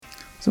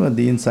So at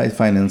the Inside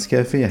Finance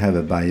Cafe, I have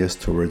a bias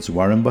towards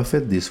Warren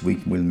Buffett. This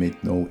week will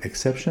make no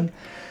exception.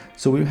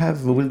 So we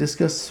will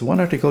discuss one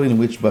article in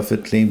which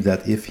Buffett claims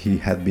that if he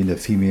had been a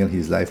female,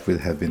 his life would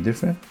have been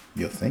different.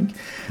 You think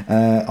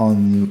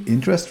on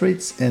interest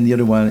rates, and the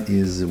other one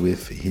is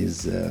with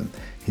his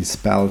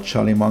pal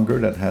Charlie Munger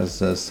that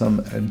has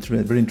some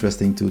very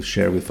interesting to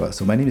share with us.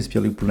 So my name is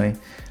Pierre-Luc Poulin.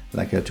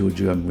 Like I told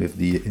you, I'm with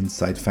the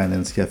Inside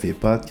Finance Cafe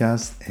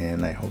podcast,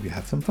 and I hope you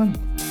have some fun.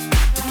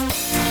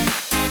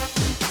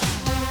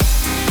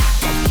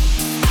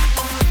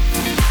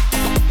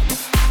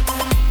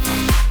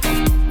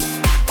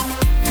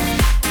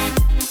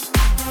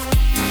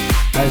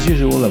 As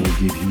usual, I will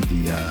give you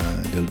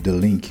the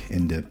link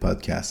in the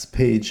podcast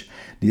page.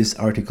 This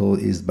article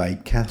is by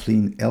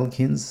Kathleen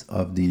Elkins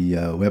of the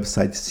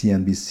website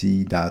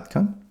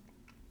cnbc.com.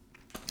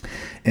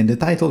 And the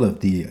title of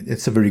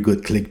it's a very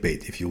good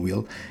clickbait, if you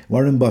will.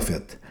 Warren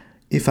Buffett,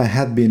 if I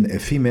had been a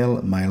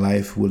female, my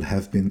life would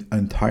have been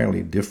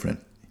entirely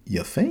different.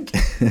 You think?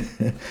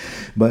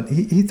 But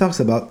he talks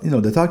about,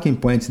 the talking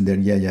points in there.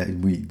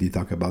 They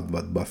talk about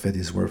what Buffett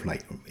is worth,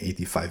 like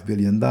 $85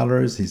 billion.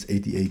 He's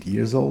 88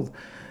 years old.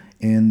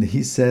 And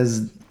he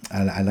says,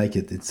 I like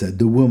it, it's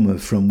the womb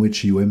from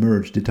which you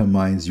emerge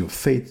determines your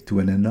fate to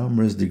an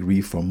enormous degree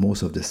for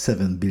most of the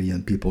 7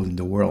 billion people in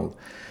the world.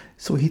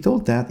 So he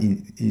told that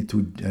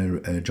to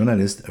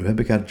journalist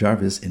Rebecca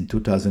Jarvis in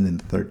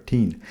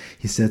 2013.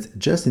 He said,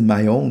 just in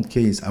my own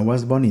case, I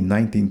was born in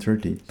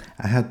 1930.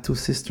 I had two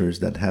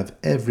sisters that have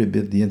every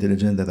bit the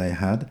intelligence that I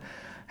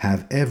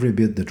have every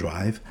bit the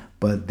drive,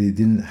 but they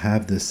didn't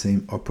have the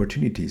same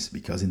opportunities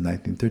because in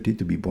 1930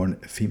 to be born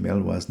a female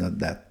was not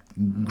that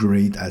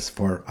great as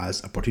far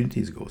as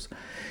opportunities goes.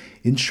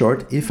 In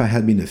short, if I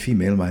had been a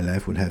female, my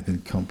life would have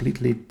been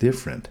completely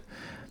different.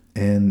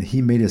 And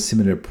he made a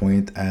similar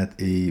point at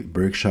a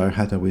Berkshire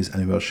Hathaway's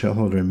annual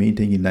shareholder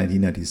meeting in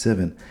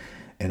 1997.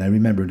 And I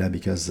remember that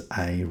because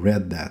I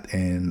read that,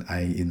 and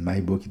in my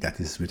book that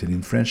is written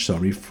in French.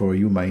 Sorry for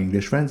you, my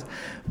English friends,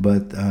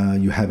 but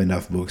you have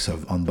enough books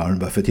on Warren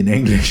Buffett in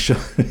English. So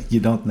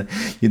you don't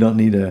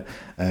need a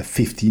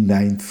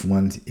 59th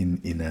one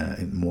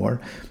in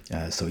more.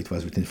 So it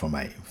was written for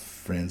my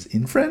friends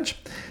in French.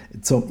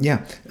 So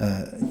yeah.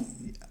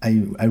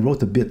 I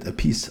wrote a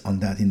piece on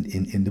that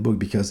in the book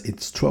because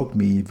it struck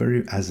me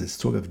very as a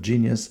stroke of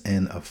genius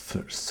and of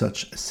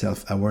such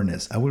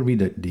self-awareness. I will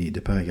read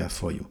the paragraph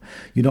for you.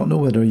 You don't know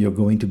whether you're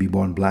going to be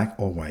born black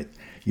or white.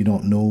 You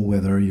don't know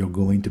whether you're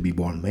going to be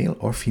born male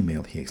or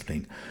female, he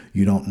explained.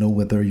 You don't know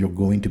whether you're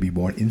going to be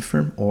born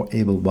infirm or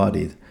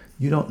able-bodied.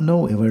 You don't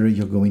know whether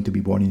you're going to be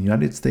born in the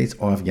United States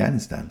or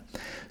Afghanistan.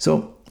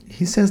 So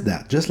he says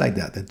that, just like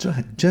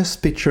that.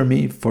 Just picture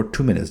me for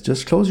 2 minutes.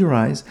 Just close your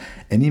eyes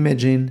and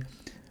imagine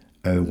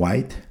a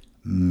white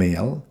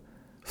male,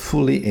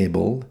 fully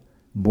able,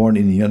 born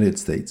in the United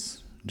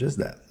States. Just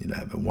that. You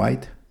have a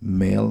white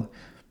male,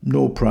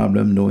 no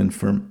problem, no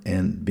infirm,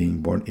 and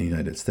being born in the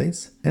United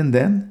States. And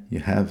then you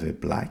have a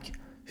black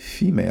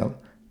female,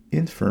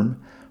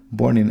 infirm,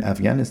 born in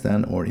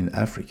Afghanistan or in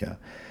Africa.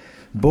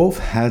 Both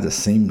have the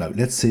same,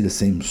 let's say, the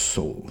same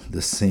soul,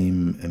 the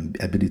same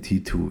ability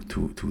to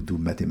do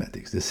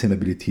mathematics, the same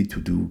ability to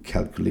do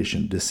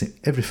calculation, the same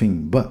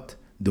everything but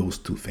those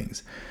two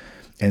things.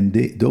 And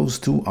those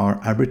two are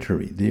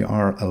arbitrary. They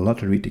are a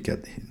lottery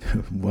ticket.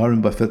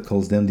 Warren Buffett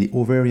calls them the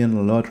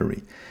ovarian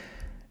lottery.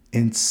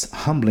 It's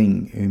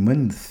humbling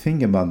when you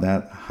think about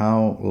that,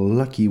 how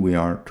lucky we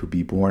are to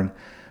be born,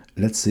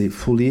 let's say,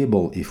 fully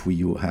able. If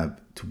you have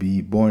to be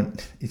born,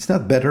 it's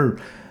not better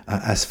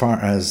as far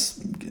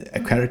as a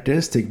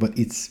characteristic, but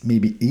it's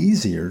maybe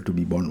easier to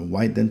be born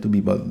white than to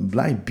be born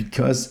black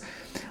because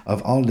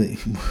of all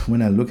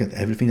when I look at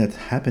everything that's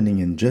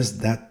happening and just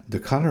that, the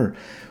color,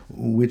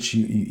 which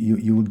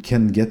you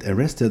can get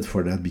arrested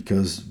for that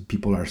because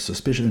people are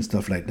suspicious and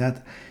stuff like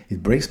that.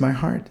 It breaks my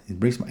heart.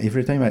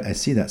 Every time I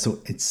see that. So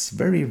it's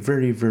very,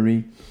 very,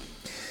 very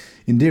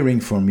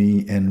endearing for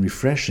me and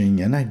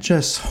refreshing. And I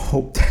just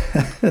hope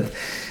that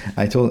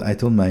I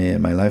told my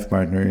life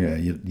partner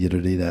the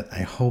other day that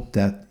I hope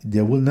that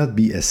there will not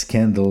be a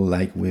scandal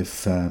like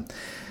with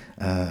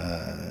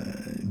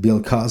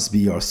Bill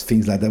Cosby or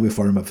things like that with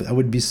Warren Buffett. I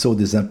would be so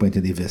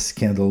disappointed if a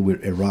scandal will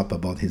erupt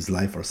about his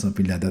life or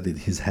something like that.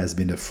 It has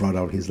been a fraud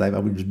out of his life. I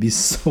would be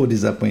so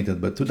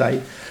disappointed. But to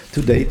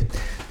date,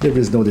 there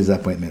is no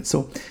disappointment.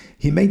 So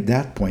he made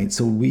that point.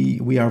 So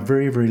we are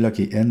very, very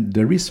lucky. And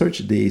the research,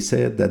 they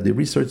said that the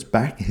research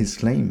backed his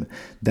claim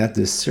that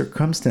the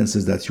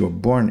circumstances that you're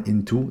born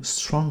into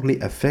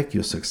strongly affect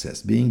your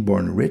success. Being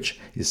born rich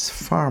is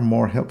far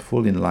more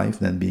helpful in life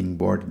than being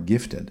born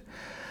gifted.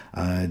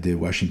 The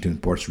Washington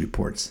Post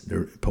reports.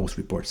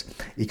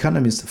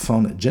 Economists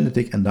found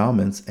genetic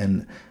endowments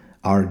and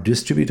are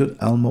distributed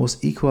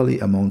almost equally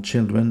among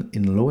children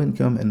in low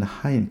income and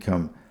high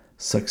income.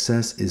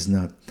 Success is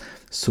not.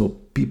 So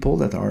people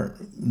that are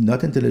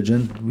not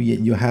intelligent,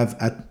 you have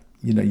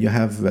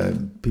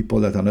people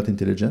that are not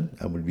intelligent.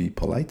 I would be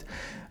polite.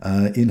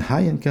 In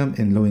high income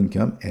and low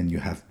income, and you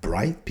have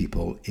bright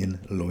people in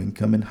low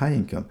income and high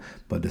income.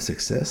 But the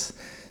success,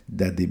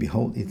 that they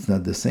behold, it's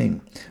not the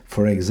same.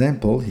 For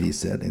example, he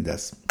said, and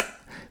that's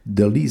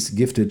the least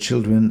gifted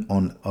children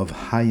of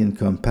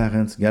high-income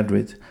parents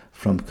graduate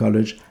from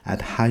college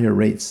at higher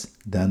rates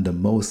than the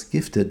most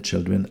gifted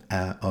children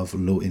of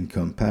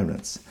low-income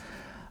parents.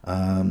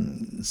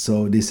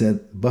 So they said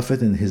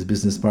Buffett and his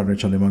business partner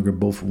Charlie Munger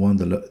both won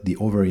the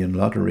Ovarian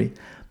lottery.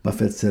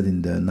 Buffett said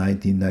in the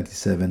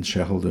 1997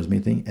 shareholders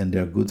meeting, and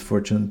their good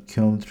fortune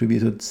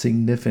contributed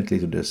significantly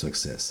to their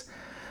success.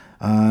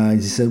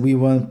 He said, we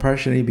won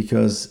partially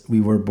because we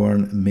were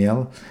born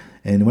male.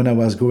 And when I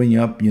was growing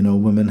up,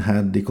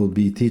 women they could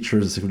be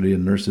teachers, secretary,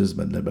 and nurses,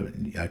 but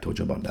I told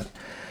you about that.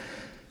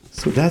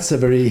 So that's a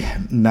very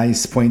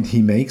nice point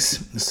he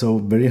makes. So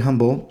very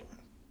humble.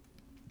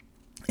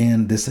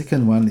 And the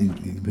second one,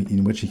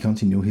 in which he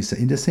continued, he said,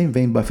 in the same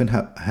vein, Buffett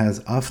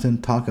has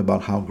often talked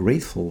about how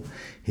grateful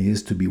he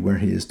is to be where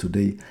he is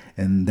today,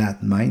 and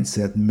that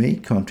mindset may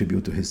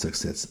contribute to his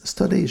success.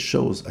 Study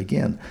shows,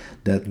 again,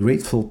 that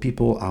grateful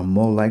people are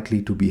more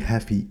likely to be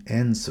happy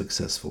and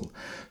successful.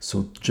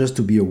 So just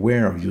to be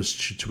aware of your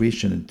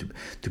situation and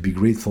to be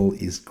grateful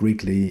is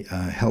greatly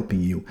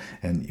helping you.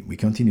 And we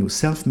continue.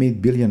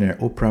 Self-made billionaire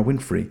Oprah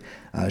Winfrey,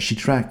 she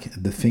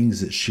tracked the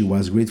things she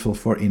was grateful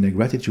for in a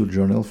gratitude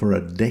journal for a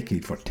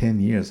decade, for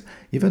 10 years.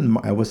 Even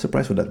I was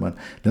surprised for that one,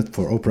 not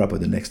for Oprah, but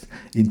the next.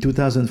 In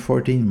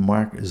 2014,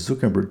 Mark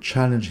Zuckerberg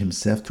challenged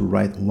himself to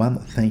write one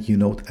thank you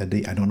note a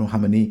day. I don't know how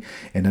many,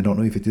 and I don't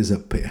know if it is a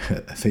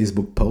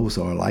Facebook post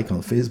or a like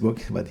on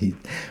Facebook,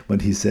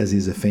 but he says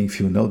it's a thank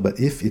you note. But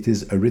if it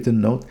is a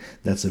written note,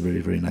 that's a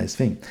very, very nice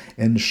thing.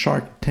 And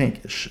Shark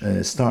Tank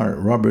star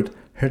Robert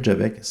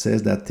Herjavec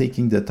says that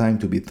taking the time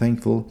to be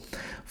thankful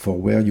for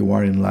where you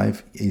are in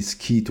life is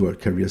key to a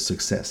career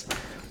success.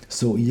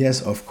 So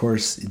yes, of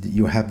course,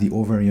 you have the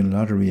Ovarian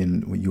lottery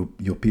and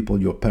your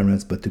people, your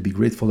parents, but to be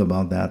grateful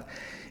about that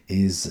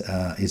is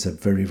a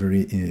very,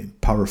 very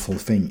powerful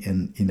thing.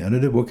 And in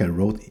another book I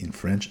wrote in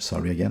French,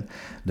 sorry again,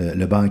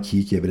 Le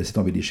Banquier qui avait laissé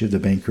tomber des chiffres, the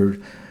banker,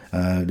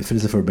 the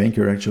philosopher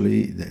banker,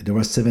 actually, there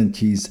were 7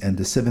 keys, and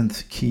the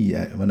 7th key,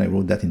 when I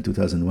wrote that in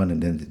 2001,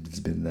 and then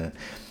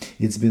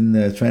it's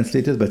been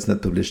translated, but it's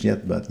not published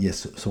yet. But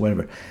yes, so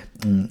whatever.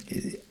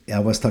 I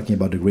was talking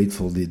about the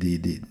grateful.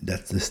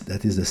 That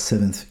is the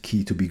 7th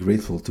key, to be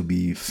grateful, to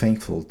be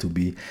thankful, to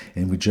be.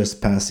 And we just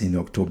passed in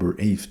October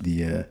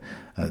 8th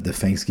the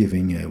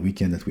Thanksgiving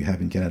weekend that we have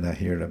in Canada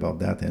here about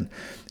that, and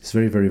it's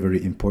very, very,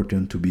 very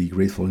important to be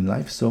grateful in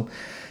life. So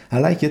I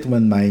like it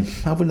when I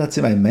would not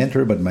say my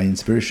mentor, but my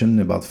inspiration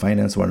about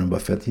finance, Warren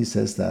Buffett, he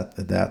says that,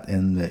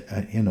 and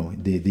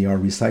they are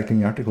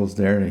recycling articles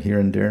there, here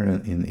and there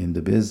in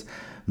the biz,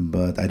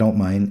 but I don't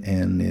mind,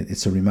 and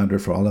it's a reminder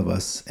for all of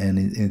us. And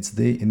in its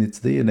day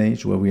and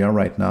age where we are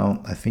right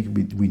now, I think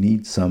we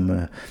need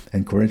some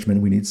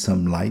encouragement, we need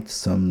some light,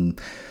 some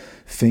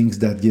things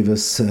that give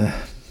us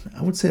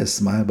I would say a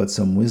smile, but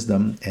some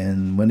wisdom.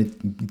 And when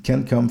it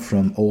can come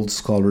from old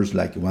scholars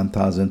like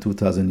 1,000,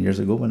 2,000 years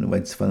ago, when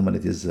it's fun when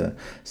it is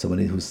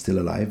somebody who's still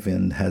alive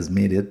and has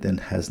made it and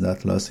has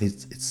not lost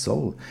his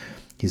soul.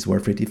 He's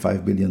worth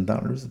 $85 billion,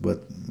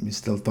 but he's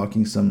still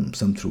talking some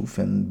truth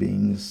and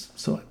being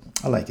so.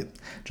 I like it.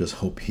 Just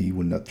hope he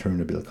will not turn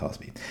to Bill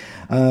Cosby.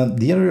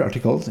 The other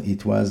article,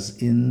 it was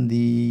in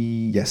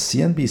the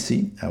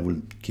CNBC. I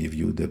will give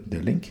you the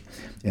link,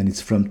 and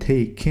it's from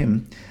Tae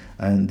Kim.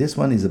 And this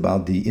one is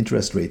about the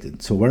interest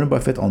rate. So Warren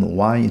Buffett on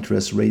why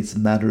interest rates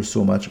matter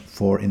so much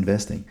for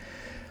investing.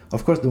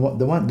 Of course, the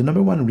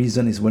number one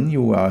reason is when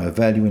you are a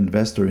value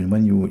investor and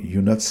when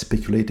you're not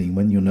speculating,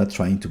 when you're not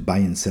trying to buy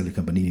and sell a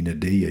company in a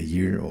day, a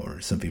year, or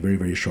something very,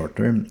 very short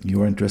term.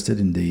 You are interested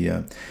in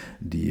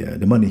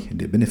the money,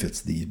 the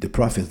benefits, the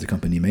profits the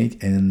company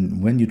make.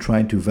 And when you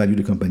try to value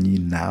the company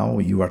now,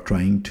 you are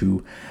trying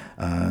to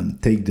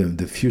take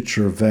the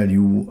future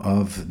value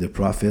of the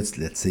profits,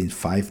 let's say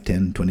 5,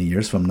 10, 20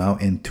 years from now,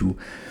 and to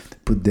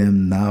put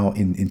them now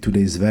in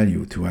today's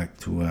value,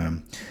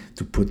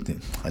 to put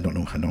them, I don't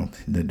know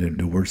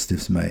the word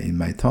stiffs in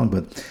my tongue,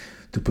 but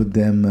to put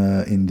them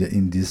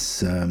in this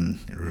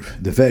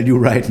the value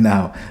right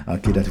now,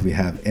 okay, that we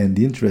have. And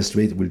the interest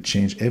rate will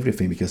change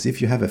everything, because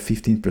if you have a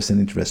 15%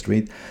 interest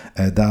rate,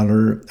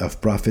 $1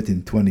 of profit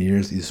in 20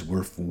 years is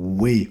worth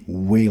way,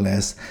 way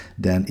less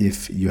than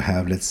if you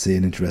have, let's say,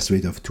 an interest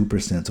rate of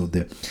 2%. So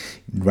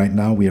right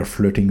now we are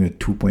flirting with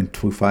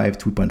 2.25,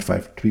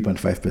 2.5,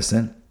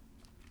 3.5%.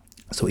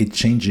 So it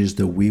changes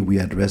the way we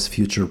address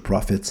future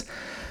profits.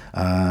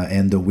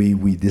 And the way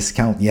we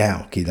discount,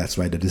 that's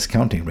right, the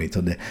discounting rate.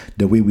 So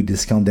the way we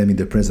discount them in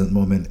the present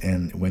moment.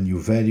 And when you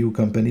value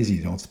companies,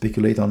 you don't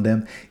speculate on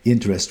them,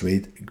 interest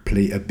rate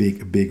play a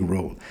big, big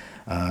role.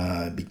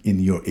 in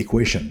your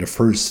equation. The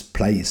first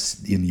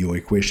place in your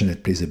equation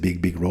that plays a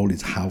big role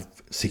is how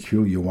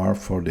secure you are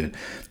for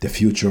the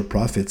future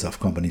profits of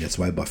company. That's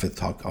why Buffett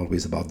talk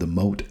always about the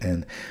moat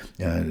and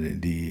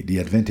the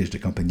advantage the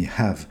company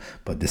have.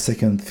 But the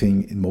second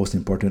thing, most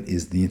important,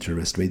 is the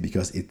interest rate,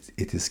 because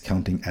it is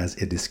counting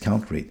as a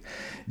discount rate.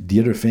 The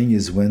other thing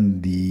is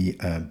when the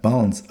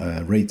bonds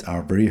rates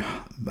are very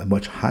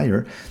much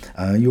higher,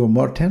 you are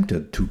more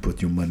tempted to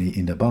put your money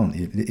in the bond.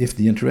 If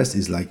the interest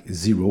is like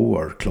 0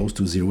 or close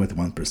to 0 at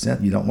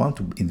 1%, you don't want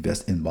to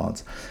invest in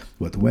bonds.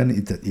 But when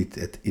it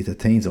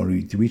attains or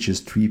it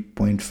reaches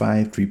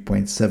 3.5,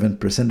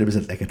 3.7%, there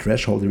is like a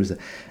threshold, there is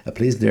a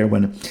place there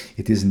when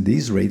it is in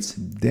these rates,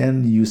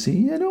 then you see,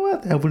 you know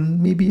what, I will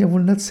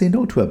not say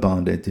no to a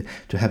bond.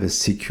 To have a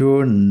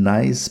secure,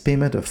 nice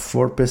payment of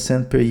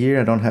 4% per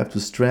year, I don't have to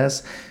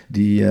stress.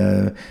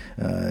 The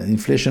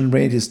inflation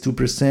rate is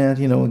 2%,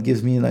 it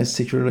gives me a nice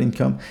secure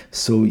income.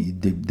 So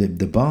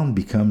the bond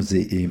becomes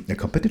a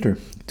competitor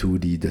to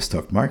the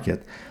stock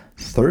market.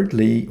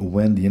 Thirdly,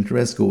 when the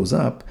interest goes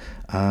up,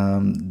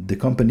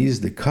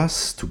 the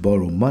cost to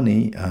borrow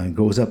money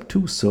goes up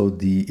too. So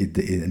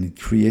it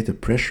creates a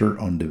pressure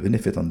on the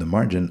benefit, on the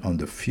margin, on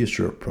the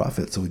future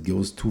profit. So it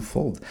goes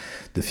twofold.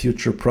 The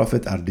future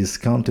profit are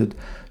discounted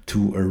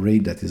to a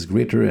rate that is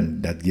greater,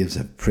 and that gives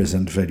a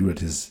present value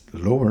that is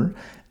lower.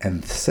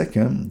 And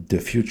second, the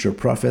future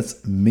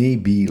profits may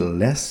be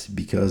less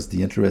because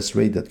the interest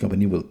rate that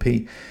company will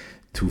pay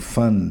to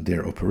fund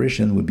their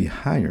operation will be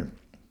higher.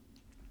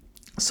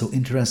 So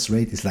interest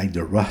rate is like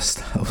the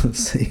rust, I would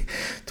say,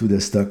 to the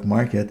stock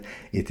market.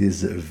 It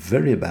is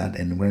very bad.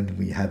 And when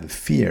we have a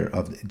fear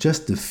of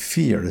just the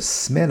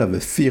smell of a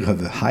fear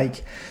of a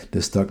hike,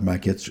 the stock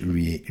market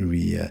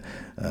react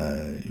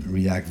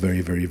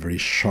very, very, very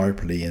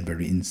sharply and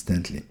very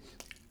instantly.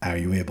 Are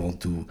you able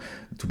to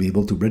be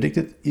able to predict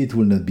it? It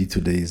will not be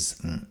today's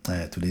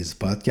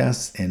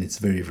podcast, and it's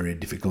very, very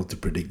difficult to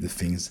predict the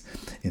things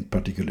in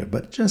particular.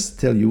 But just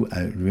tell you,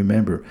 I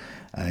remember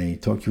I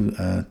talked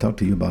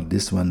to you about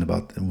this one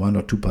about 1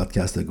 or 2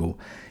 podcasts ago.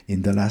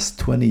 In the last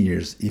 20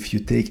 years, if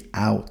you take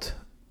out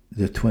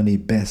the 20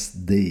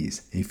 best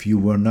days, if you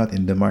were not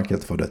in the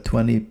market for the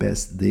 20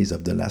 best days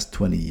of the last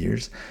 20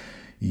 years,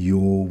 you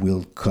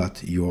will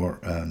cut your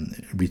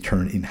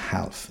return in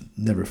half.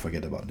 Never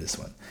forget about this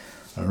one.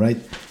 All right.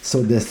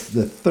 So the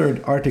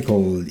third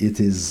article, it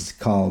is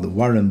called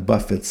Warren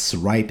Buffett's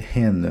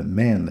right-hand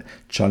man,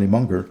 Charlie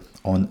Munger,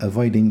 on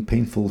avoiding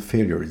painful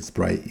failure. It's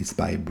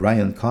by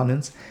Brian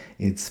Collins.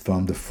 It's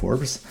from the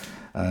Forbes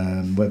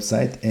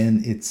website,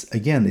 and it's a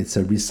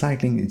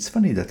recycling. It's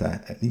funny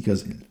that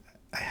because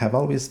I have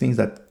always things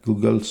that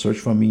Google search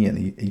for me,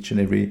 and each and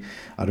every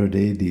other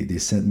day they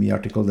send me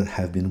articles that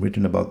have been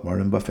written about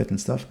Warren Buffett and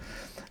stuff.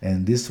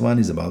 And this one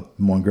is about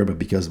Munger, but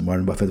because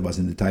Warren Buffett was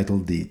in the title,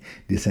 they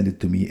sent it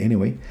to me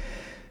anyway.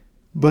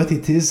 But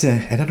it is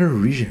another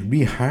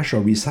rehash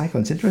or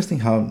recycle. It's interesting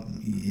how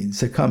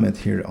it's a comment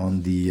here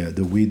on the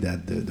way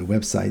that the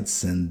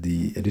websites and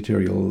the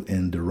editorial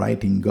and the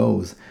writing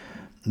goes.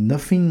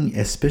 Nothing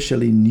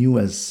especially new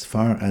as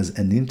far as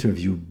an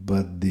interview,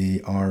 but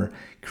they are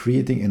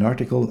creating an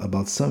article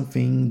about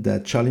something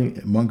that Charlie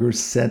Munger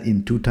said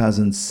in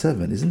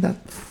 2007. Isn't that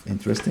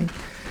interesting?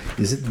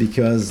 Is it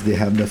because they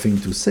have nothing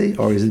to say,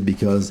 or is it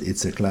because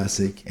it's a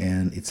classic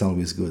and it's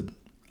always good?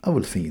 I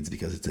would think it's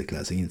because it's a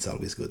classic and it's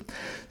always good.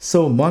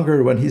 So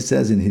Munger, when he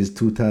says in his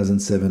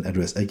 2007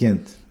 address,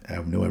 again,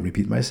 I know I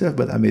repeat myself,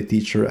 but I'm a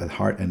teacher at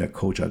heart and a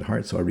coach at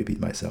heart, so I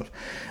repeat myself.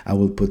 I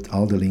will put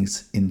all the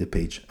links in the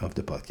page of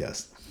the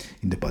podcast,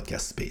 in the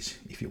podcast page,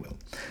 if you will.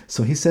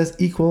 So he says,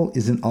 equal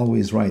isn't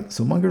always right.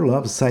 So Munger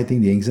loves citing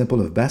the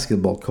example of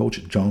basketball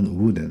coach John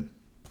Wooden.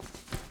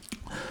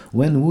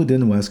 When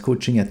Wooden was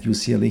coaching at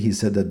UCLA, he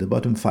said that the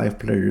bottom 5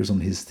 players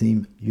on his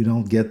team, you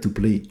don't get to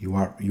play. You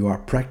are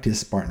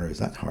practice partners.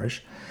 That's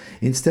harsh.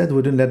 Instead,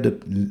 Wooden let the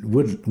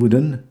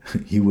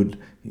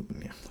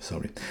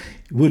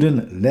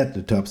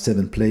top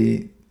 7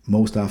 play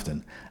most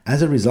often.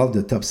 As a result,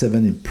 the top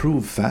 7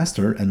 improved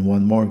faster and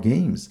won more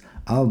games.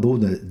 Although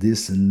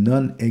this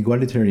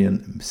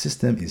non-egalitarian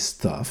system is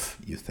tough,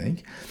 you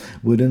think,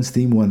 Wooden's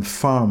team won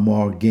far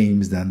more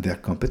games than their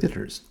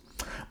competitors.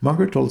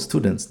 Munger told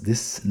students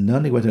this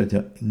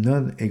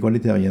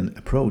non-egalitarian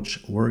approach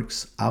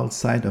works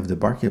outside of the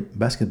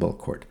basketball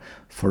court.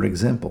 For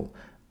example,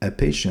 a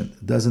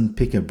patient doesn't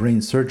pick a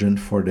brain surgeon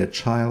for their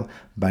child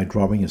by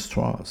drawing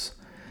straws.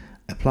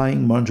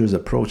 Applying Munger's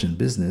approach in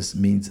business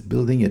means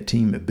building a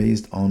team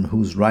based on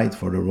who's right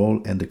for the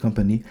role and the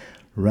company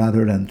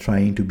rather than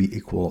trying to be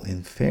equal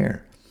and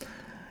fair.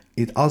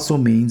 It also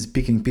means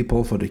picking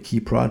people for the key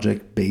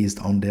project based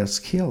on their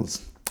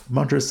skills.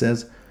 Munger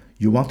says,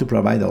 you want to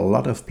provide a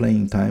lot of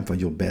playing time for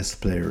your best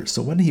players.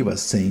 So when he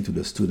was saying to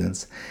the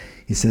students,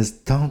 he says,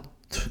 don't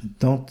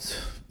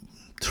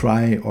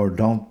try or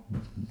don't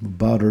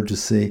bother to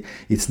say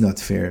it's not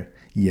fair.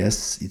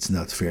 Yes, it's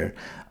not fair.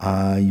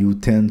 You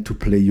tend to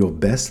play your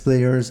best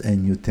players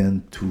and you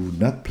tend to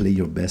not play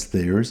your best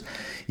players.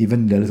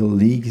 Even in the little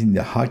leagues, in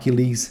the hockey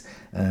leagues,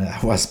 I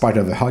was part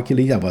of a hockey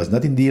league. I was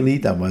not in the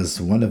elite. I was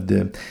one of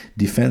the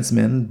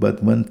defensemen.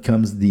 But when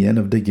comes the end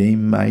of the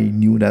game, I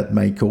knew that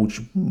my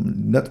coach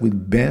not will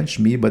bench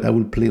me, but I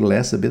will play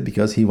less a bit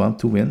because he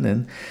wants to win,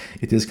 and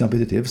it is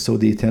competitive. So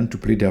they tend to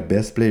play their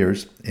best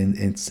players, and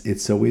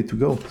it's a way to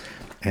go.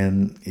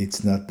 And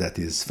it's not that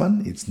it's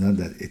fun. It's not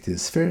that it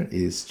is fair.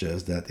 It's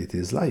just that it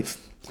is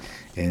life,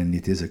 and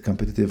it is a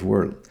competitive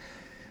world.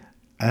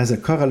 As a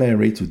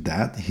corollary to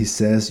that, he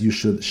says you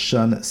should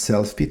shun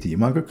self-pity.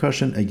 Munger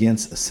cautioned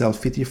against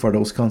self-pity for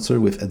those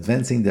concerned with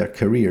advancing their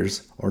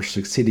careers or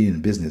succeeding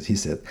in business. He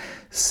said,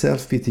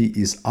 self-pity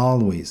is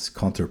always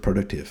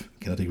counterproductive.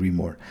 Cannot agree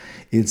more.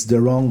 It's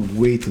the wrong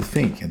way to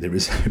think, and there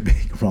is a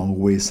big wrong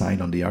way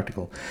sign on the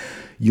article.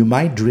 You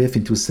might drift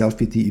into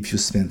self-pity if you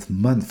spend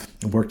months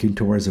working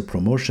towards a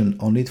promotion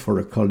only for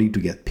a colleague to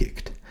get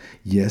picked.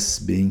 Yes,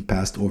 being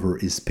passed over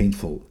is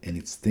painful and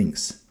it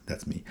stings.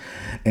 That's me.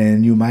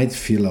 And you might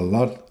feel a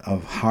lot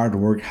of hard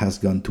work has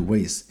gone to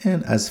waste.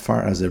 And as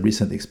far as a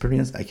recent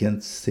experience, I can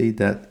say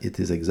that it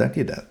is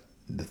exactly that,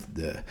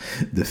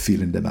 the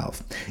feel in the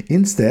mouth.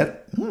 Instead,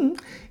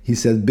 he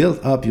said,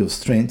 build up your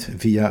strength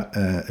via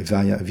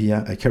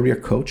a career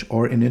coach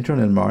or an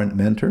internal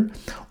mentor,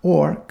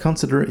 or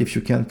consider if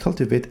you can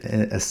cultivate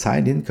a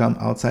side income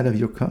outside of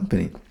your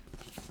company.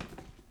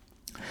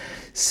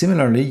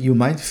 Similarly, you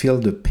might feel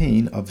the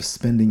pain of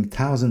spending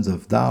thousands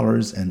of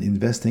dollars and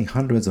investing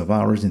hundreds of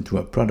hours into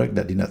a product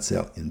that did not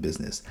sell in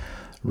business.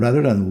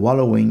 Rather than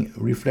wallowing,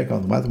 reflect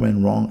on what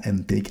went wrong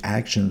and take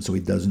action so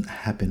it doesn't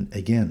happen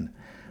again.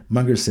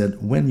 Munger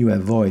said, when you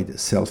avoid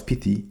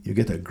self-pity, you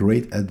get a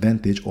great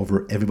advantage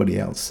over everybody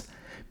else,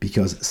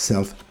 because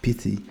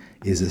self-pity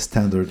is a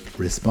standard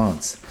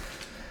response.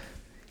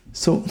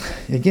 So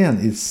again,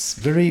 it's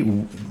very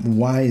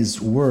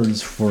wise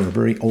words for a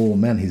very old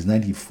man. He's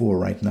 94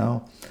 right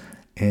now,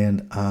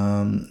 and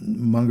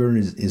Munger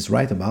is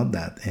right about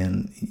that.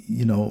 And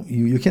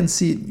you can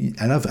see.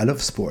 I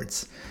love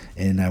sports,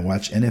 and I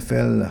watch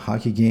NFL,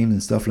 hockey games,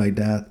 and stuff like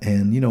that.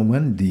 And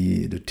when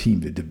the team,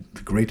 the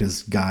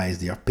greatest guys,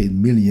 they are paid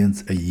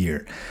millions a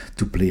year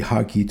to play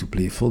hockey, to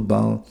play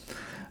football.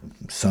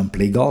 Some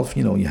play golf.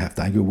 You have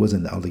Tiger Woods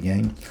and all the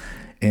gang.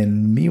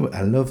 And me,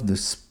 I love the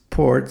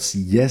sports,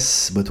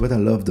 yes, but what I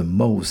love the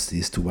most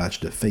is to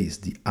watch the face,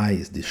 the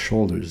eyes, the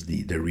shoulders,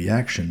 the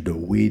reaction, the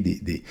way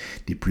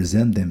they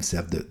present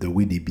themselves, the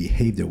way they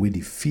behave, the way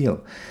they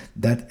feel.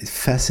 That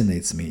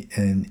fascinates me.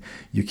 And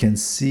you can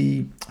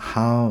see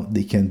how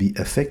they can be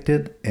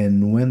affected,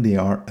 and when they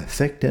are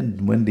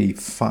affected, when they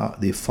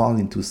fall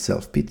into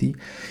self-pity,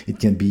 it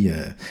can be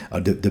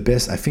the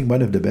best. I think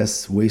one of the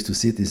best ways to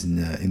see it is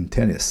in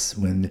tennis,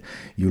 when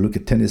you look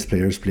at tennis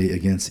players play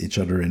against each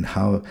other, and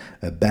how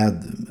a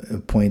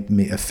bad point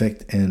may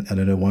affect and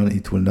another one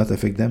it will not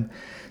affect them.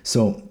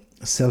 So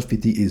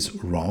self-pity is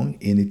wrong,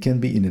 and it can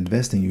be in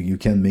investing. You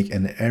can make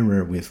an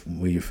error with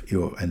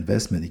your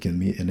investment. It can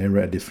be an error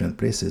at different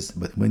places,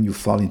 but when you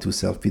fall into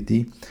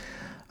self-pity,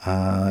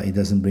 it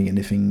doesn't bring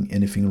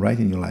anything right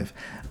in your life.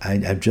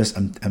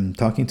 I'm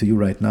talking to you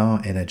right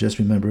now, and I just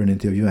remember an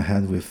interview I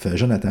had with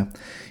Jonathan.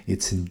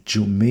 It's in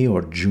May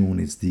or June.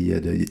 It's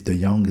the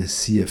young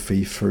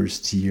CFA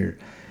first year.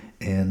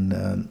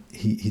 And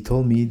he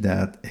told me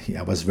that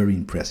I was very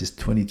impressed. He's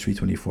 23,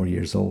 24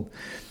 years old.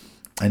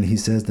 And he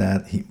says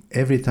that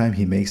every time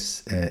he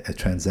makes a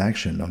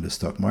transaction on the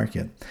stock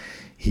market,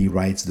 he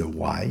writes the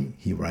why.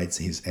 He writes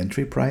his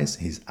entry price,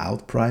 his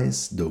out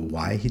price, the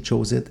why he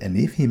chose it. And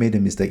if he made a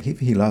mistake, if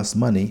he lost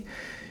money,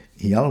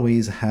 he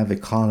always have a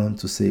column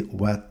to say,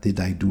 what did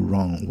I do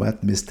wrong?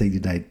 What mistake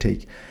did I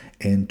take?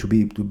 And to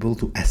be able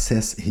to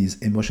assess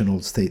his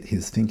emotional state,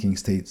 his thinking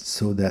state,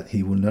 so that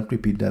he will not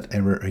repeat that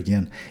error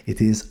again. It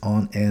is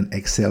on an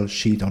Excel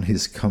sheet on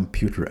his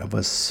computer. I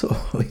was so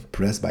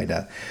impressed by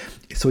that.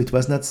 So it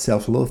was not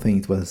self-loathing,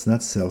 it was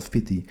not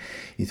self-pity,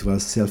 it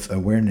was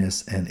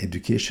self-awareness and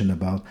education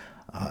about,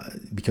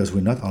 because we're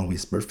not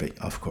always perfect,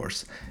 of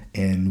course,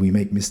 and we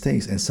make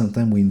mistakes, and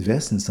sometimes we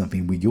invest in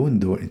something, we go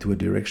into a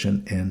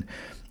direction, and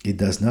it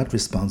does not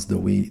respond the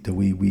way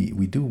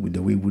we do,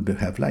 the way we would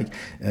have liked.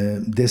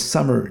 This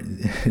summer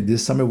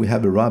we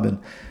have a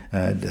robin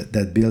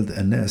that built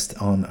a nest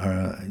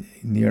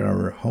near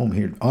our home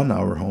here, on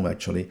our home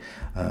actually,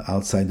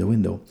 outside the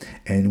window,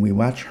 and we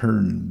watched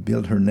her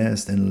build her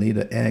nest and lay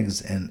the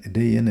eggs, and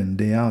day in and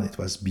day out, it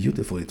was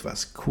beautiful, it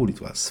was cool, it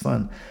was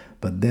fun.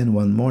 But then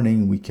one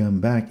morning we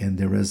come back and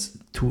there was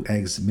 2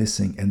 eggs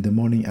missing, and the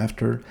morning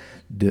after,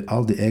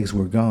 all the eggs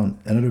were gone.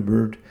 Another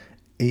bird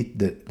ate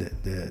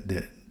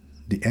the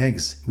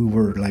eggs. We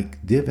were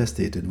like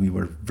devastated. We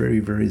were very,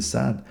 very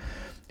sad,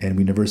 and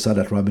we never saw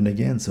that robin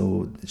again.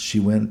 So she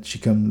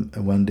come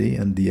one day,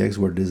 and the eggs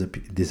were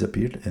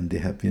disappeared, and they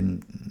have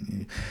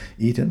been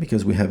eaten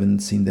because we haven't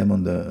seen them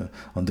on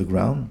the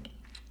ground.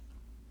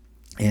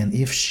 And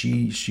if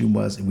she's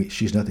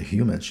not a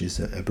human, she's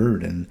a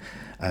bird, and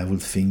I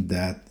would think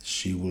that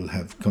she will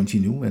have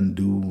continue and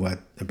do what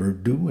a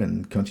bird do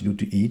and continue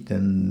to eat.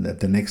 And at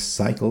the next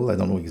cycle, I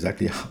don't know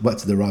exactly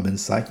what's the robin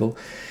cycle,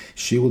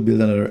 she will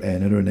build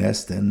another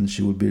nest, and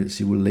she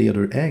will lay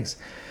other eggs.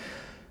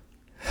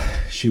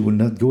 she will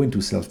not go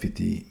into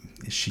self-pity.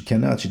 She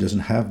cannot. She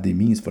doesn't have the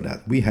means for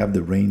that. We have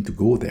the brain to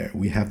go there.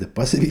 We have the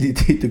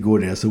possibility to go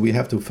there. So we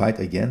have to fight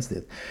against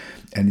it.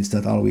 And it's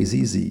not always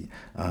easy.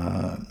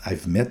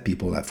 I've met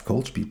people, I've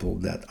coached people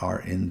that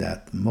are in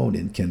that mode.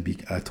 And can be,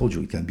 I told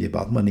you, it can be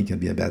about money, it can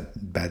be a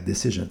bad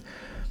decision.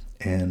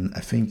 And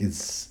I think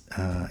it's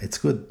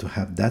good to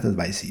have that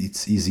advice.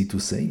 It's easy to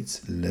say.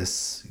 It's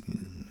less,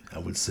 I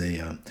would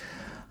say,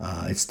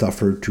 it's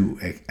tougher to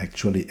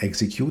actually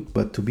execute,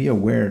 but to be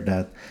aware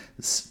that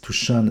to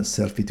shun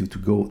self-pity, to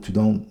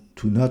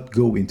not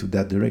go into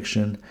that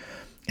direction,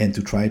 and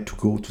to try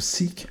to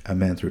seek a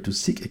mentor, to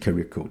seek a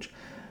career coach.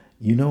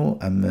 You know,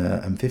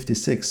 I'm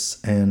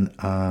 56, and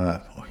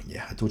I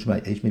told you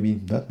my age, maybe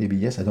not, maybe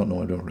yes, I don't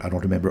know, I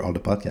don't remember all the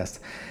podcasts.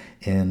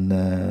 And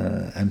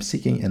I'm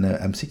seeking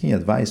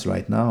advice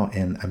right now,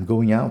 and I'm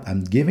going out.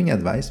 I'm giving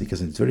advice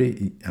because I'm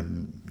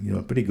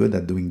pretty good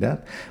at doing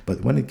that. But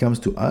when it comes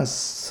to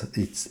us,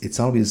 it's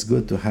always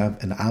good to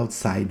have an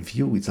outside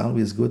view. It's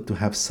always good to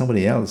have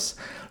somebody else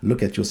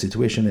look at your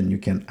situation, and you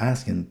can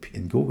ask and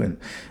go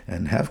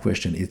and have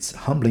questions. It's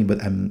humbling,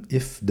 but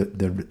if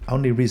the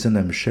only reason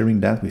I'm sharing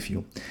that with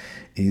you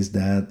is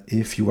that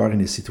if you are in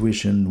a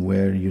situation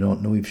where you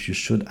don't know if you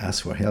should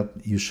ask for help,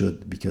 you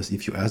should, because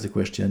if you ask the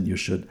question, you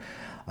should.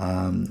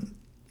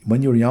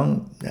 When you're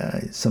young,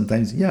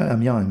 sometimes,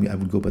 I'm young, I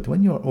would go, but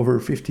when you're over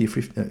 50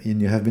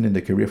 and you have been in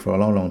the career for a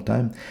long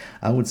time,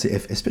 I would say,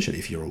 especially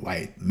if you're a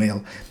white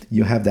male,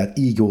 you have that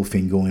ego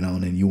thing going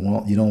on, and you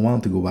don't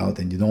want to go out,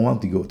 and you don't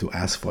want to go to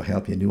ask for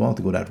help, and you want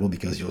to go that road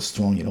because you're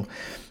strong,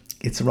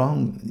 It's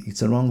wrong.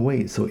 It's a wrong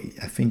way. So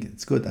I think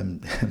it's good.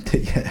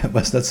 I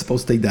was not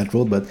supposed to take that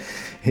road, but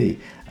hey,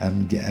 I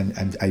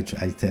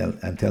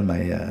tell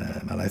my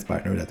life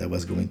partner that I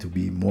was going to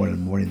be more and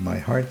more in my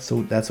heart.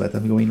 So that's what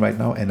I'm going right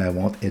now, and I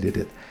won't edit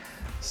it.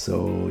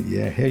 So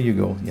yeah, here you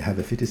go. You have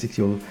a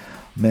 56-year-old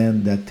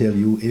man that tell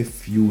you,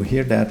 if you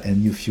hear that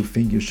and if you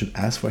think you should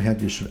ask for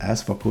help, you should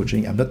ask for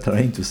coaching. I'm not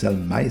trying to sell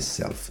my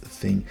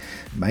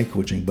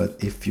coaching,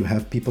 but if you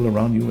have people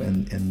around you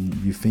and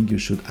you think you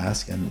should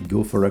ask and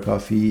go for a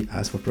coffee,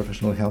 ask for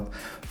professional help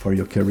for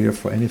your career,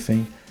 for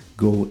anything,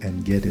 go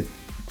and get it.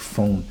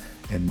 Phone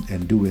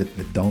and do it,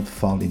 but don't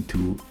fall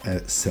into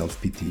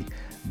self-pity.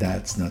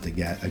 That's not a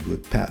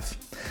good path.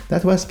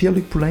 That was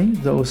Pierre-Luc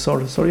Poulain, though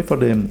sorry for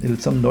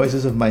some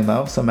noises of my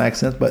mouth, some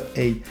accent, but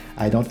hey,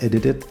 I don't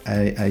edit it.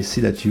 I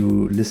see that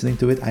you listening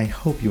to it. I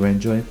hope you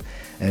enjoy it.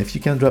 If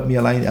you can drop me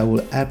a line, I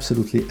will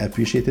absolutely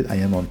appreciate it. I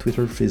am on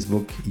Twitter,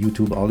 Facebook,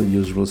 YouTube, all the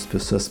usual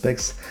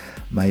suspects.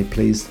 My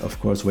place, of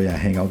course, where I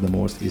hang out the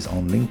most is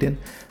on LinkedIn.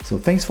 So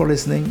thanks for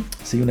listening.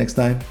 See you next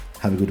time.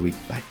 Have a good week.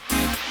 Bye.